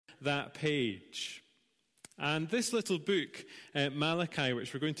that page. And this little book, Malachi,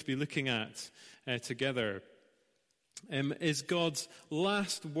 which we're going to be looking at together, is God's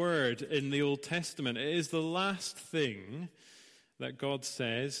last word in the Old Testament. It is the last thing that God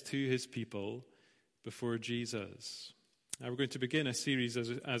says to his people before Jesus. We're going to begin a series,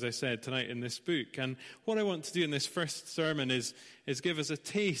 as I said, tonight in this book. And what I want to do in this first sermon is give us a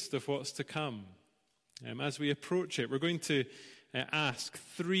taste of what's to come. As we approach it, we're going to ask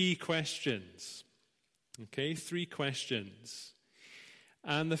 3 questions. Okay, 3 questions.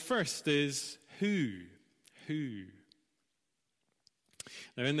 And the first is, who? Who?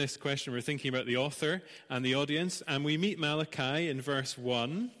 Now, in this question, we're thinking about the author and the audience, and we meet Malachi in verse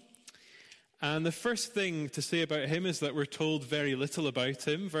 1. And the first thing to say about him is that we're told very little about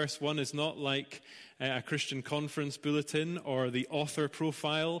him. Verse 1 is not like a Christian conference bulletin or the author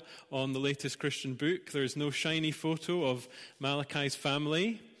profile on the latest Christian book. There's no shiny photo of Malachi's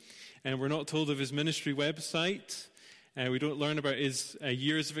family, and we're not told of his ministry website. We don't learn about his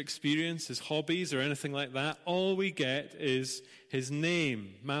years of experience, his hobbies, or anything like that. All we get is his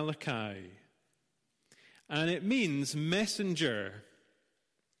name, Malachi. And it means messenger.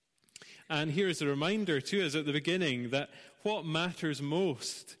 And here's a reminder to us at the beginning that what matters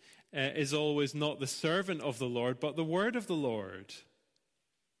most is always not the servant of the Lord, but the word of the Lord.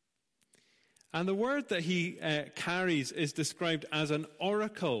 And the word that he carries is described as an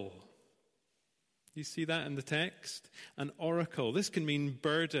oracle. You see that in the text? An oracle. This can mean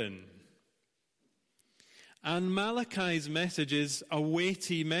burden. And Malachi's message is a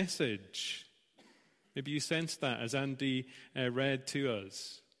weighty message. Maybe you sensed that as Andy read to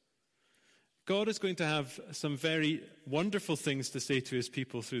us. God is going to have some very wonderful things to say to his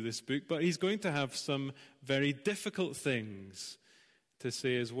people through this book, but he's going to have some very difficult things to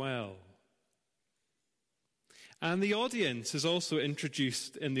say as well. And the audience is also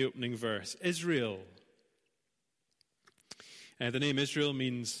introduced in the opening verse, Israel. The name Israel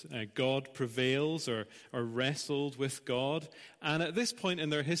means God prevails or wrestled with God. And at this point in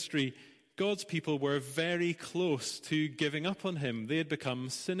their history, God's people were very close to giving up on him. They had become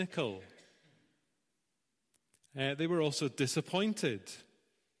cynical. They were also disappointed.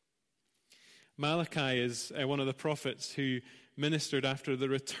 Malachi is one of the prophets who ministered after the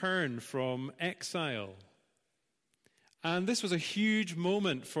return from exile. And this was a huge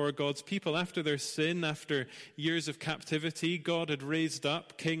moment for God's people. After their sin, after years of captivity, God had raised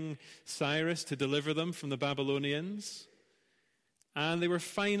up King Cyrus to deliver them from the Babylonians. And they were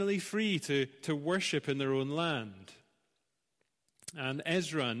finally free to worship in their own land. And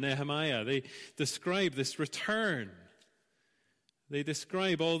Ezra and Nehemiah, they describe this return. They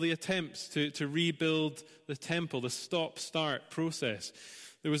describe all the attempts to rebuild the temple, the stop-start process.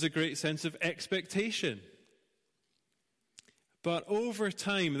 There was a great sense of expectation. But over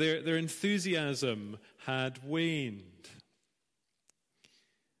time, their enthusiasm had waned.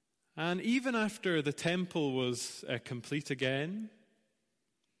 And even after the temple was complete again,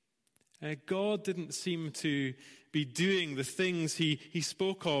 God didn't seem to be doing the things he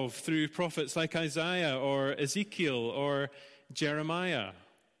spoke of through prophets like Isaiah or Ezekiel or Jeremiah.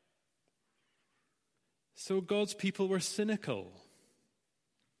 So God's people were cynical.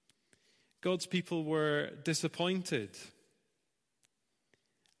 God's people were disappointed.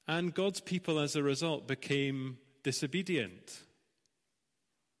 And God's people, as a result, became disobedient.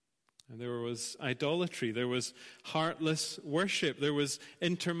 And there was idolatry, there was heartless worship, there was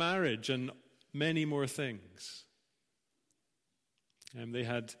intermarriage, and many more things. And they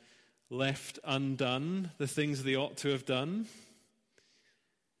had left undone the things they ought to have done,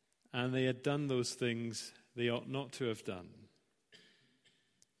 and they had done those things they ought not to have done.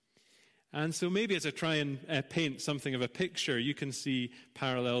 And so maybe as I try and paint something of a picture, you can see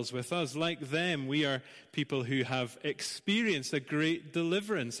parallels with us. Like them, we are people who have experienced a great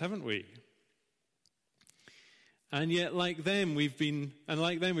deliverance, haven't we? And yet, like them, we've been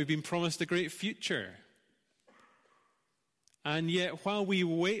promised a great future. And yet, while we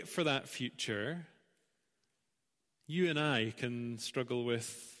wait for that future, you and I can struggle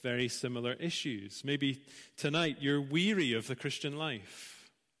with very similar issues. Maybe tonight you're weary of the Christian life.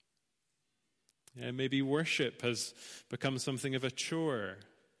 Maybe worship has become something of a chore.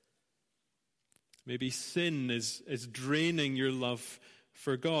 Maybe sin is draining your love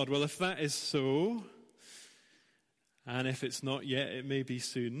for God. Well, if that is so, and if it's not yet, it may be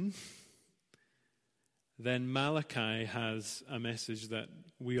soon, then Malachi has a message that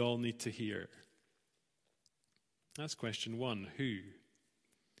we all need to hear. That's question 1, who?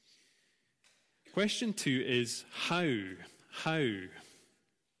 Question 2 is how? How?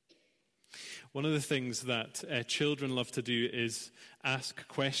 One of the things that children love to do is ask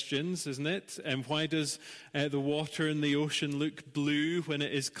questions, isn't it? And why does the water in the ocean look blue when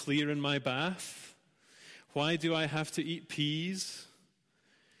it is clear in my bath? Why do I have to eat peas?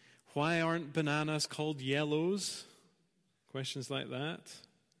 Why aren't bananas called yellows? Questions like that.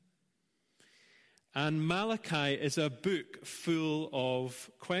 And Malachi is a book full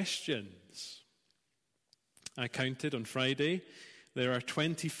of questions. I counted on Friday. There are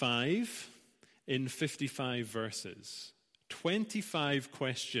 25 in 55 verses. 25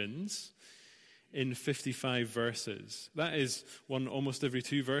 questions in 55 verses. That is one almost every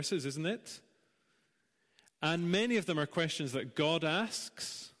 2 verses, isn't it? And many of them are questions that God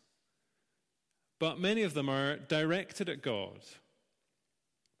asks, but many of them are directed at God.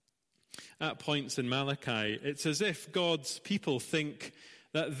 At points in Malachi, it's as if God's people think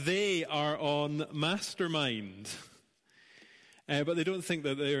that they are on mastermind. But they don't think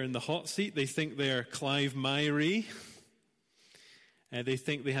that they're in the hot seat. They think they're Clive Myrie. They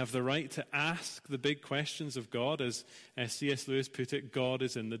think they have the right to ask the big questions of God. As C.S. Lewis put it, God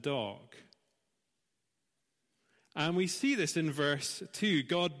is in the dock. And we see this in verse 2.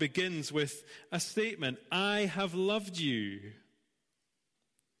 God begins with a statement, I have loved you.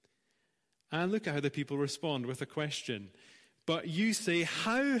 And look at how the people respond with a question. But you say,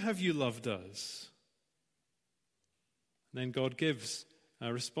 how have you loved us? And then God gives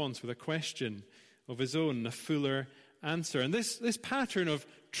a response with a question of his own, a fuller answer. And this pattern of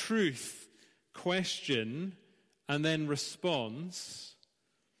truth, question, and then response,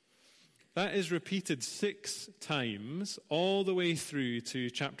 that is repeated 6 times all the way through to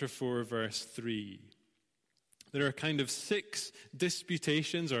chapter 4, verse 3. There are kind of 6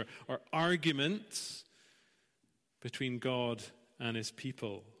 disputations or arguments between God and his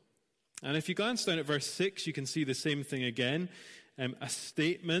people. And if you glance down at verse 6, you can see the same thing again. A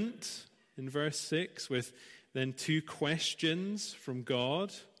statement in verse 6 with then 2 questions from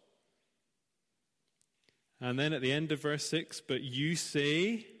God. And then at the end of verse 6, but you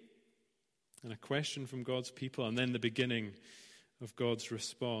say, and a question from God's people, and then the beginning of God's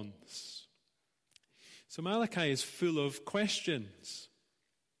response. So Malachi is full of questions.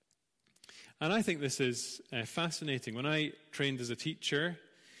 And I think this is fascinating. When I trained as a teacher,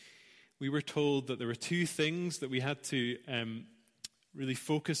 we were told that there were 2 things that we had to really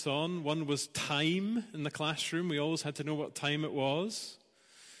focus on. One was time in the classroom. We always had to know what time it was.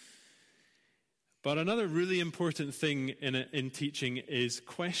 But another really important thing in teaching is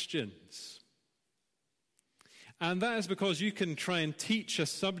questions. And that is because you can try and teach a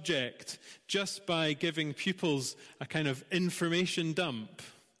subject just by giving pupils a kind of information dump.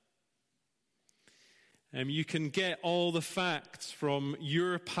 You can get all the facts from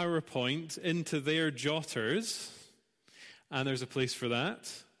your PowerPoint into their jotters, and there's a place for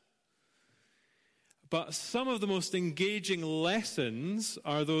that. But some of the most engaging lessons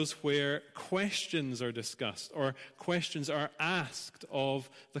are those where questions are discussed or questions are asked of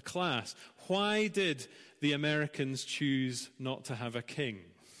the class. Why did the Americans choose not to have a king?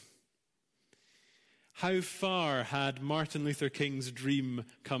 How far had Martin Luther King's dream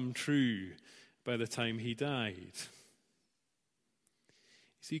come true by the time he died? You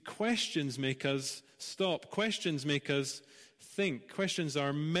see, questions make us stop. Questions make us think. Questions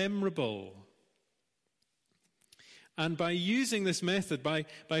are memorable. And by using this method, by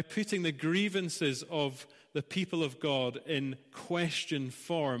putting the grievances of the people of God in question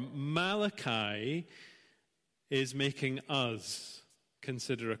form, Malachi is making us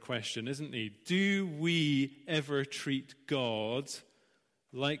consider a question, isn't he? Do we ever treat God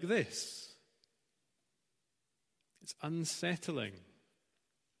like this? It's unsettling.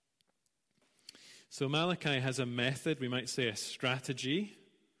 So Malachi has a method, we might say a strategy.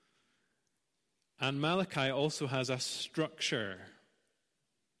 And Malachi also has a structure.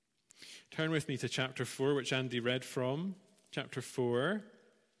 Turn with me to chapter 4, which Andy read from. Chapter 4.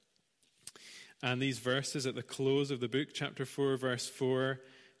 And these verses at the close of the book, chapter 4, verse 4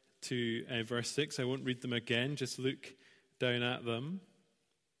 to verse 6. I won't read them again, just look down at them.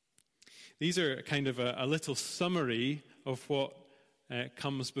 These are kind of a little summary of what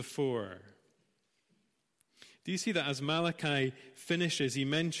comes before. Do you see that as Malachi finishes, he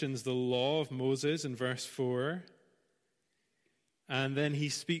mentions the law of Moses in verse 4, and then he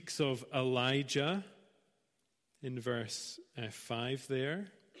speaks of Elijah in verse 5 there.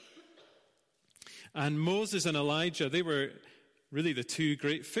 And Moses and Elijah, they were really the 2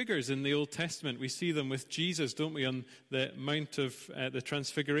 great figures in the Old Testament. We see them with Jesus, don't we, on the Mount of the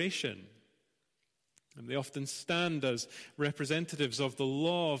Transfiguration. And they often stand as representatives of the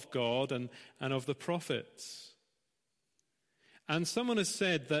law of God and of the prophets. And someone has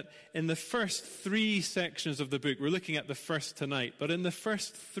said that in the first 3 sections of the book, we're looking at the first tonight, but in the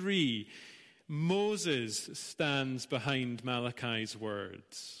first 3, Moses stands behind Malachi's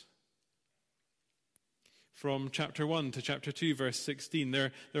words. From chapter 1 to chapter 2, verse 16,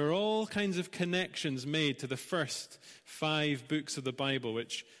 there are all kinds of connections made to the first 5 books of the Bible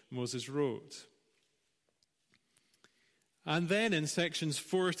which Moses wrote. And then in sections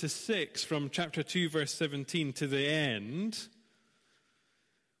 4 to 6, from chapter 2, verse 17 to the end,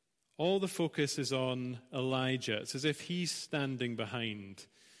 all the focus is on Elijah. It's as if he's standing behind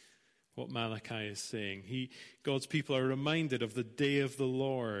what Malachi is saying. God's people are reminded of the day of the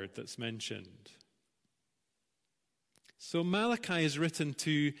Lord that's mentioned. So Malachi is written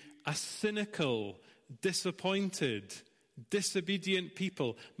to a cynical, disappointed, disobedient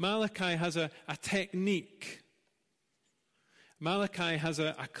people. Malachi has a technique. Malachi has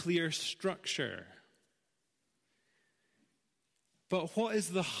a clear structure. But what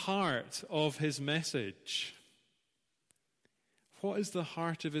is the heart of his message? What is the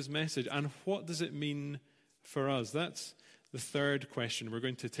heart of his message, and what does it mean for us? That's the third question. We're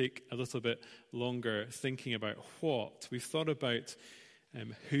going to take a little bit longer thinking about what. We've thought about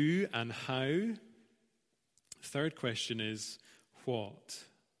who and how. The third question is what.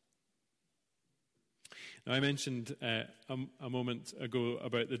 Now, I mentioned a moment ago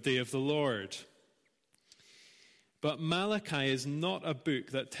about the day of the Lord. But Malachi is not a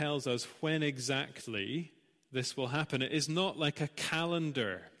book that tells us when exactly this will happen. It is not like a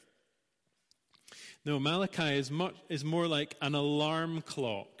calendar. No, Malachi is more like an alarm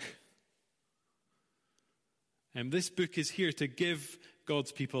clock. And this book is here to give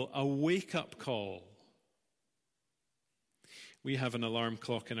God's people a wake-up call. We have an alarm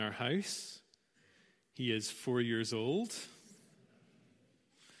clock in our house. He is 4 years old.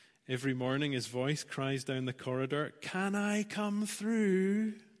 Every morning his voice cries down the corridor, "Can I come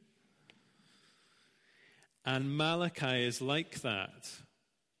through?" And Malachi is like that.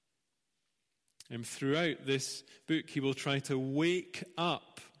 And throughout this book, he will try to wake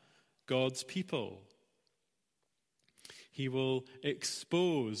up God's people. He will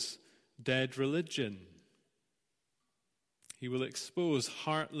expose dead religion. He will expose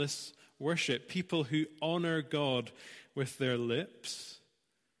heartless worship, people who honor God with their lips,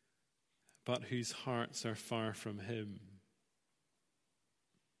 but whose hearts are far from him.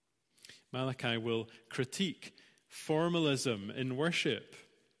 Malachi will critique formalism in worship.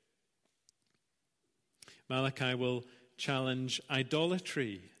 Malachi will challenge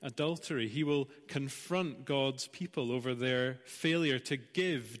adultery. He will confront God's people over their failure to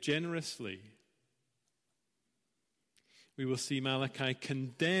give generously. We will see Malachi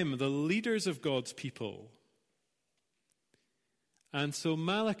condemn the leaders of God's people. And so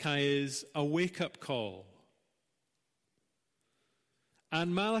Malachi is a wake-up call.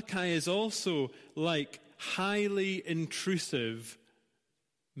 And Malachi is also like highly intrusive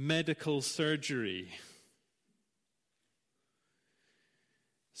medical surgery.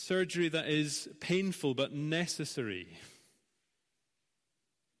 Surgery that is painful but necessary.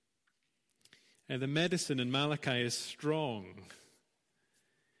 And the medicine in Malachi is strong,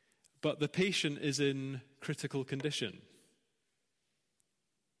 but the patient is in critical condition.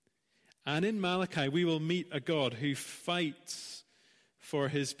 And in Malachi, we will meet a God who fights for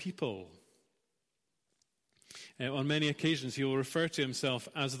his people. On many occasions, he will refer to himself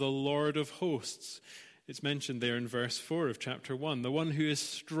as the Lord of hosts. It's mentioned there in verse 4 of chapter 1. The one who is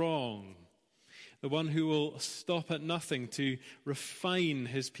strong. The one who will stop at nothing to refine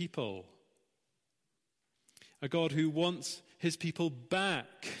his people. A God who wants his people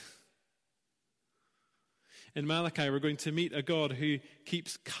back. In Malachi, we're going to meet a God who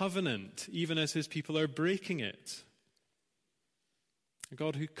keeps covenant, even as his people are breaking it. A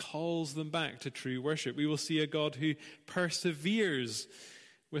God who calls them back to true worship. We will see a God who perseveres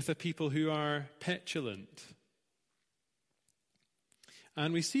with a people who are petulant.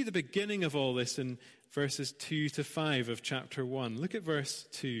 And we see the beginning of all this in verses 2 to 5 of chapter 1. Look at verse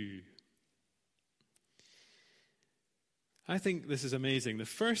 2. I think this is amazing. The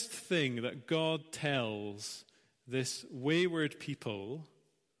first thing that God tells this wayward people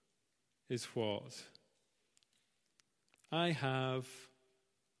is what? I have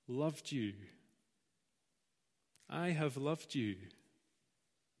loved you. I have loved you.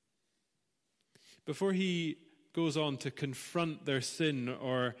 Before he goes on to confront their sin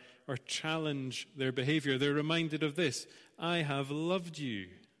or challenge their behavior, they're reminded of this. I have loved you,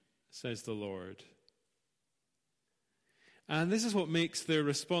 says the Lord. And this is what makes their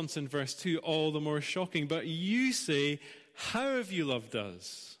response in verse 2 all the more shocking. But you say, how have you loved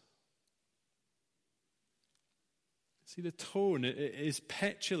us? See, the tone, it is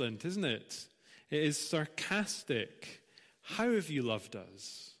petulant, isn't it? It is sarcastic. How have you loved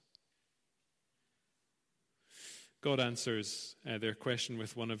us? God answers their question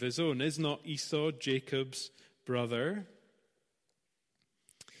with one of his own. Is not Esau Jacob's brother?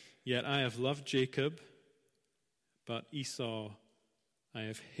 Yet I have loved Jacob, but Esau I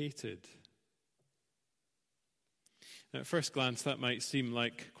have hated. Now, at first glance, that might seem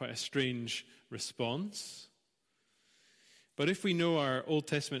like quite a strange response. But if we know our Old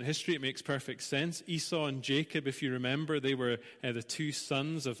Testament history, it makes perfect sense. Esau and Jacob, if you remember, they were the two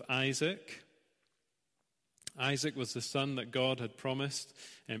sons of Isaac. Isaac was the son that God had promised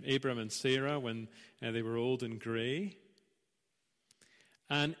Abraham and Sarah when they were old and grey.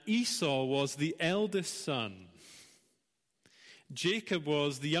 And Esau was the eldest son. Jacob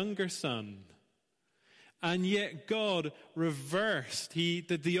was the younger son. And yet God reversed. He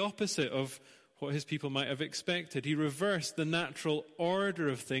did the opposite of what his people might have expected. He reversed the natural order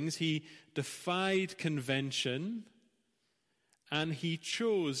of things. He defied convention. And he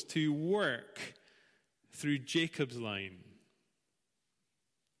chose to work through Jacob's line.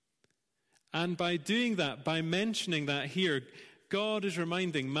 And by doing that, by mentioning that here, God is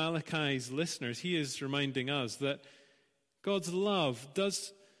reminding Malachi's listeners, he is reminding us that God does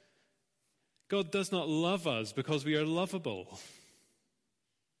not love us because we are lovable.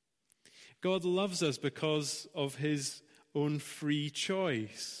 God loves us because of his own free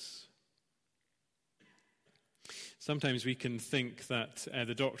choice. Sometimes we can think that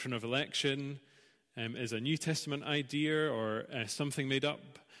the doctrine of election is a New Testament idea or something made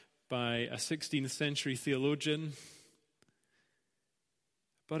up by a 16th century theologian.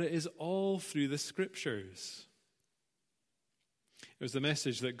 But it is all through the Scriptures. It was the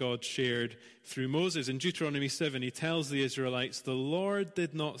message that God shared through Moses. In Deuteronomy 7, he tells the Israelites, "The Lord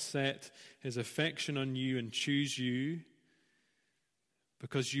did not set his affection on you and choose you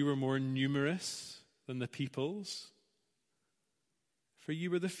because you were more numerous than the peoples. For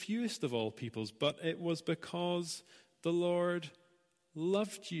you were the fewest of all peoples, but it was because the Lord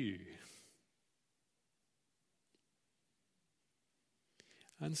loved you."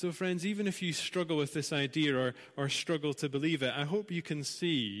 And so, friends, even if you struggle with this idea or struggle to believe it, I hope you can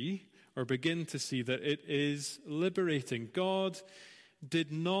see or begin to see that it is liberating. God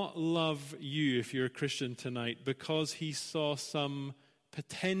did not love you, if you're a Christian tonight, because he saw some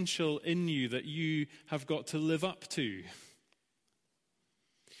potential in you that you have got to live up to.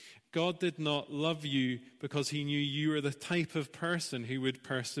 God did not love you because he knew you were the type of person who would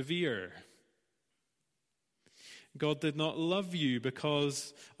persevere. God did not love you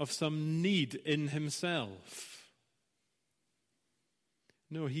because of some need in himself.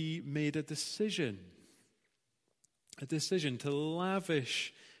 No, he made a decision to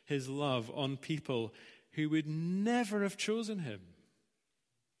lavish his love on people who would never have chosen him.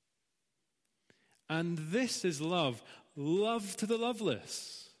 And this is love to the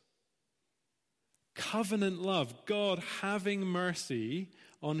loveless. Covenant love, God having mercy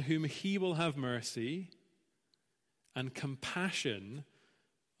on whom he will have mercy, and compassion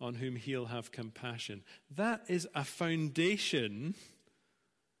on whom he'll have compassion. That is a foundation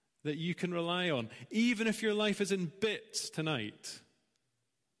that you can rely on, even if your life is in bits tonight.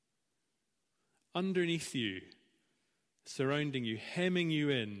 Underneath you, surrounding you, hemming you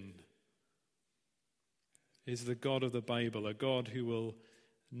in, is the God of the Bible, a God who will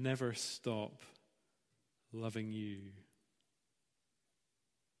never stop loving you.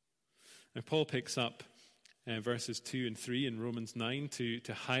 Now, Paul picks up verses 2 and 3 in Romans 9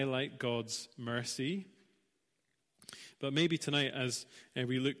 to highlight God's mercy. But maybe tonight, as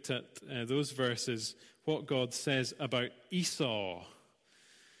we looked at those verses, what God says about Esau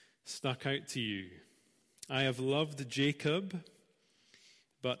stuck out to you. I have loved Jacob,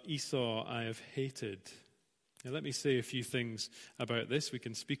 but Esau I have hated. Now, let me say a few things about this. We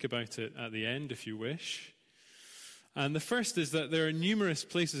can speak about it at the end if you wish. And the first is that there are numerous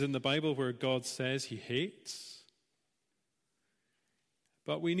places in the Bible where God says he hates.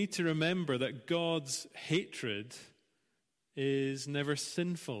 But we need to remember that God's hatred is never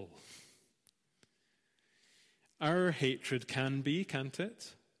sinful. Our hatred can be, can't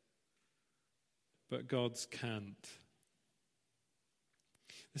it? But God's can't.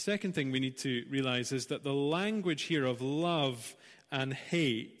 The second thing we need to realize is that the language here of love and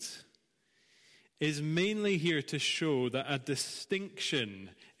hate is mainly here to show that a distinction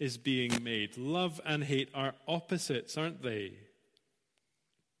is being made. Love and hate are opposites, aren't they?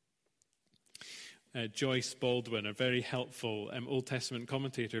 Joyce Baldwin, a very helpful Old Testament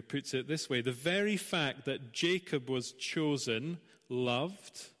commentator, puts it this way: the very fact that Jacob was chosen,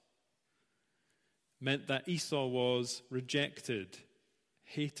 loved, meant that Esau was rejected,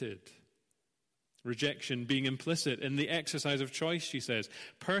 hated. Rejection being implicit in the exercise of choice, she says.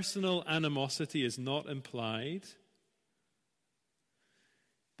 Personal animosity is not implied.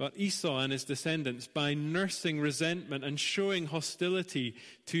 But Esau and his descendants, by nursing resentment and showing hostility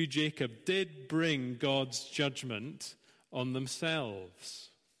to Jacob, did bring God's judgment on themselves.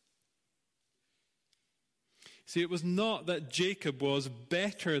 See, it was not that Jacob was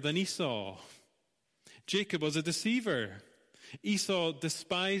better than Esau. Jacob was a deceiver. Esau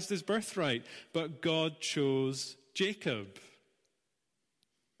despised his birthright, but God chose Jacob.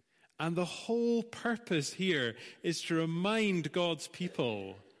 And the whole purpose here is to remind God's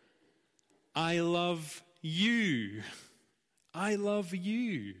people, I love you. I love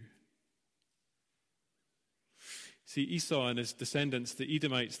you. See, Esau and his descendants, the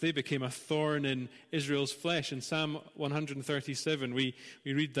Edomites, they became a thorn in Israel's flesh. In Psalm 137, we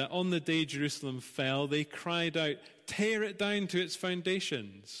read that on the day Jerusalem fell, they cried out, tear it down to its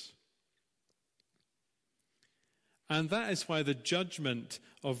foundations. And that is why the judgment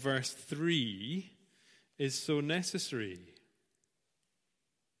of verse 3 is so necessary.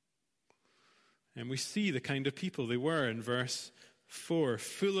 And we see the kind of people they were in verse 4,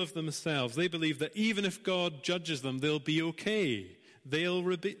 full of themselves. They believe that even if God judges them, they'll be okay. They'll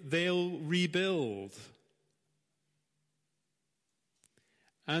rebuild.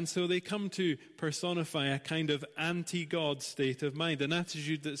 And so they come to personify a kind of anti-God state of mind, an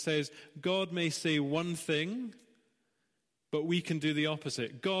attitude that says, God may say one thing, but we can do the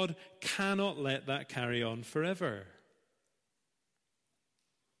opposite. God cannot let that carry on forever.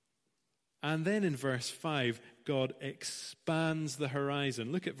 And then in verse 5, God expands the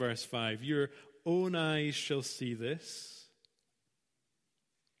horizon. Look at verse 5. Your own eyes shall see this,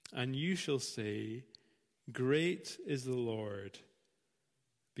 and you shall say, great is the Lord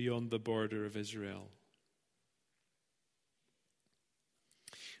beyond the border of Israel.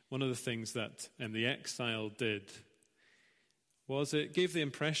 One of the things that the exile did was it gave the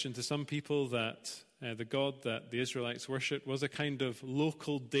impression to some people that the God that the Israelites worshipped was a kind of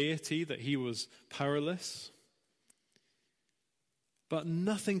local deity, that he was powerless. But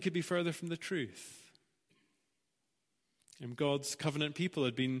nothing could be further from the truth. And God's covenant people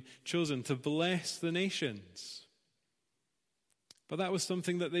had been chosen to bless the nations. But that was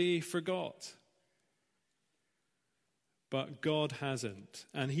something that they forgot. But God hasn't.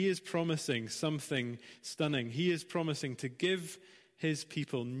 And he is promising something stunning. He is promising to give his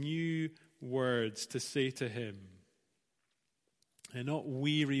people new words to say to him. And not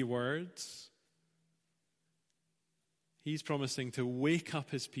weary words. He's promising to wake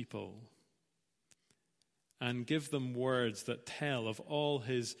up his people and give them words that tell of all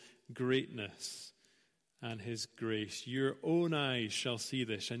his greatness and his grace. Your own eyes shall see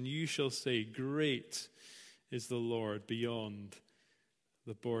this, and you shall say, great is the Lord beyond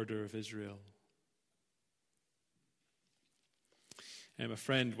the border of Israel. A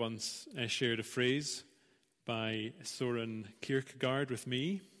friend once shared a phrase by Soren Kierkegaard with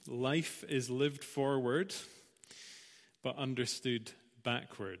me. Life is lived forward, but understood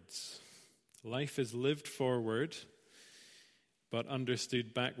backwards. Life is lived forward, but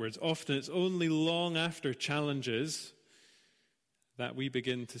understood backwards. Often it's only long after challenges that we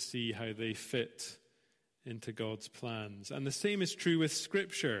begin to see how they fit into God's plans. And the same is true with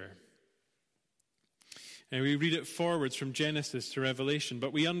Scripture. And we read it forwards from Genesis to Revelation,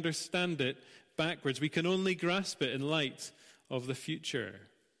 but we understand it backwards. We can only grasp it in light of the future.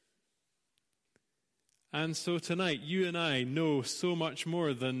 And so tonight, you and I know so much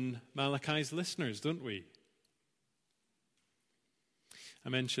more than Malachi's listeners, don't we? I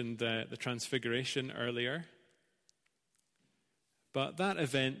mentioned the Transfiguration earlier. But that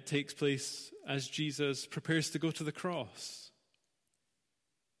event takes place as Jesus prepares to go to the cross.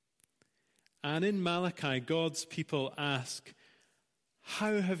 And in Malachi, God's people ask,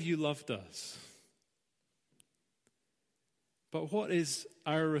 how have you loved us? But what is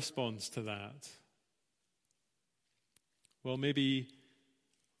our response to that? Well, maybe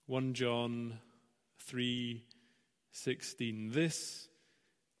 1 John 3:16. This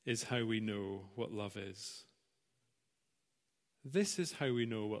is how we know what love is. This is how we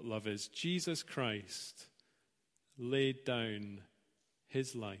know what love is. Jesus Christ laid down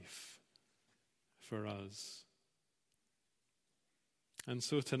his life for us. And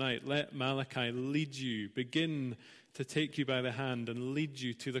so tonight, let Malachi lead you, begin to take you by the hand and lead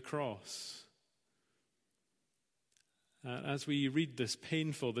you to the cross. As we read this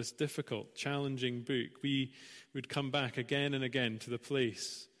painful, this difficult, challenging book, we would come back again and again to the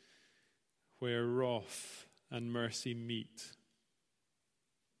place where wrath and mercy meet.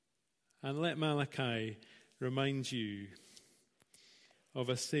 And let Malachi remind you of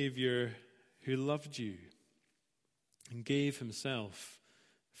a Saviour who loved you and gave himself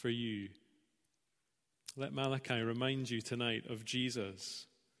for you. Let Malachi remind you tonight of Jesus,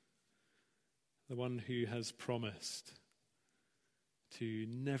 the one who has promised to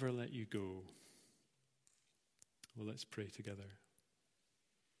never let you go. Well, let's pray together.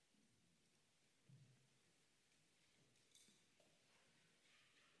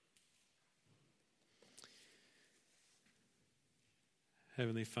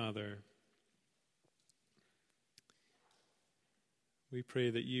 Heavenly Father, we pray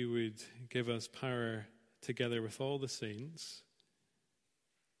that you would give us power together with all the saints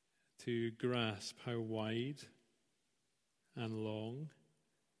to grasp how wide and long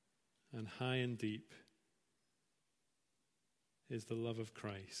and high and deep is the love of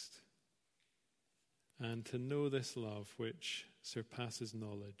Christ, and to know this love which surpasses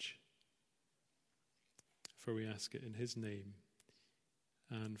knowledge. For we ask it in his name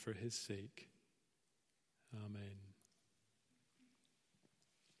and for his sake. Amen.